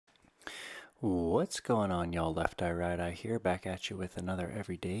What's going on, y'all? Left Eye, Right Eye here, back at you with another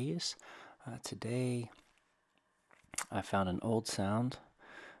Everydays. Today, I found an old sound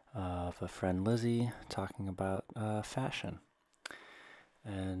of a friend Lizzie talking about fashion.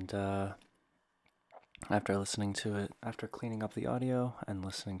 And after listening to it, after cleaning up the audio and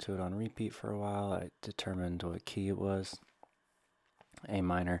listening to it on repeat for a while, I determined what key it was. A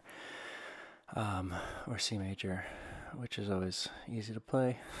minor or C major, which is always easy to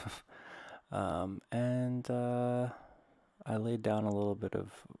play. And I laid down a little bit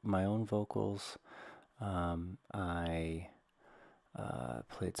of my own vocals. I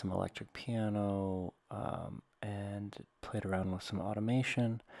played some electric piano and played around with some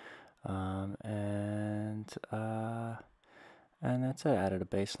automation. And that's it. Added a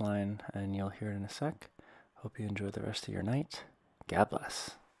bass line, and you'll hear it in a sec. Hope you enjoy the rest of your night. God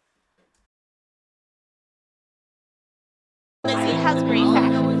bless. Lizzie has green